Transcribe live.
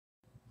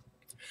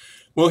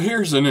Well,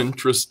 here's an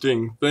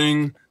interesting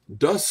thing.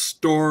 Dust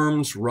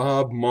storms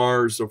rob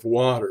Mars of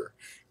water.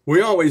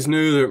 We always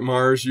knew that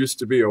Mars used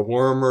to be a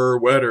warmer,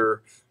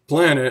 wetter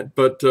planet,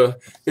 but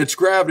its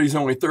gravity is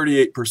only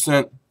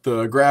 38%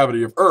 the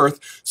gravity of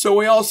Earth, so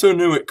we also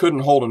knew it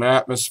couldn't hold an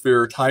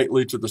atmosphere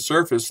tightly to the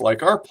surface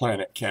like our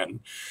planet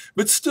can.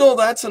 But still,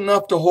 that's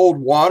enough to hold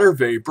water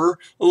vapor,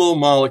 a little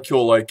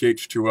molecule like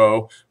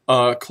H2O,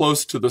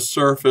 close to the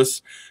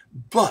surface.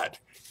 But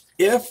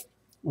if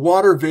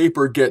water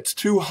vapor gets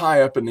too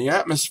high up in the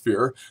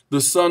atmosphere,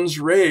 the sun's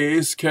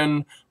rays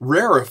can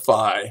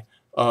rarefy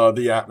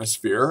the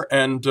atmosphere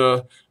and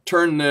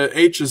turn the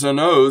H's and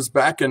O's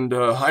back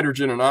into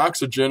hydrogen and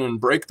oxygen and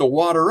break the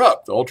water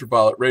up, the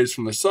ultraviolet rays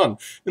from the sun.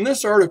 And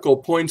this article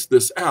points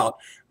this out,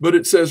 but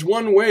it says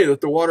one way that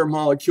the water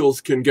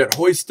molecules can get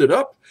hoisted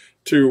up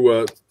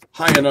to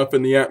high enough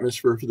in the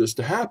atmosphere for this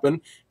to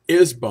happen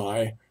is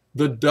by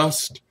the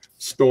dust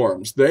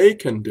storms. They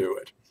can do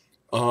it.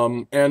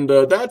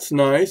 That's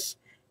nice.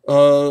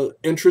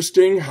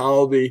 Interesting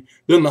how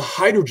then the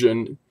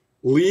hydrogen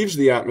leaves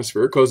the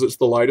atmosphere because it's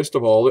the lightest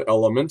of all the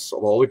elements,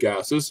 of all the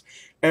gases,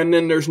 and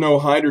then there's no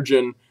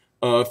hydrogen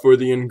for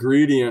the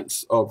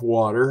ingredients of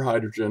water,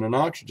 hydrogen and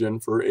oxygen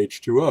for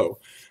H2O.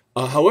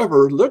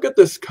 However, look at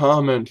this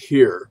comment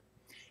here.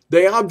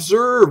 They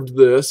observed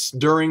this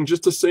during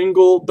just a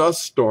single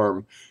dust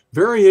storm.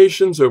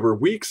 Variations over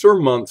weeks or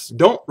months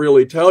don't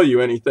really tell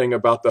you anything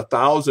about the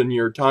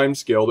 1,000-year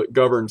timescale that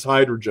governs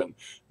hydrogen,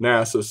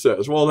 NASA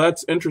says. Well,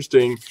 that's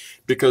interesting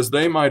because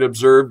they might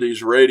observe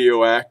these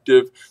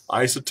radioactive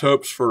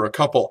isotopes for a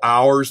couple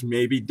hours,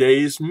 maybe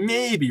days,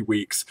 maybe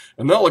weeks,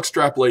 and they'll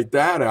extrapolate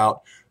that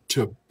out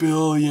to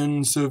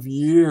billions of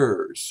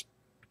years.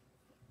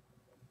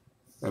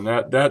 And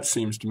that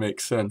seems to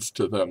make sense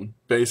to them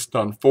based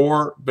on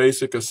 4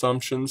 basic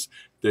assumptions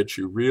that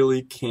you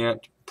really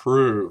can't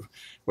prove.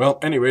 Well,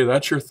 anyway,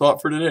 that's your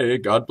thought for today.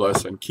 God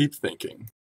bless and keep thinking.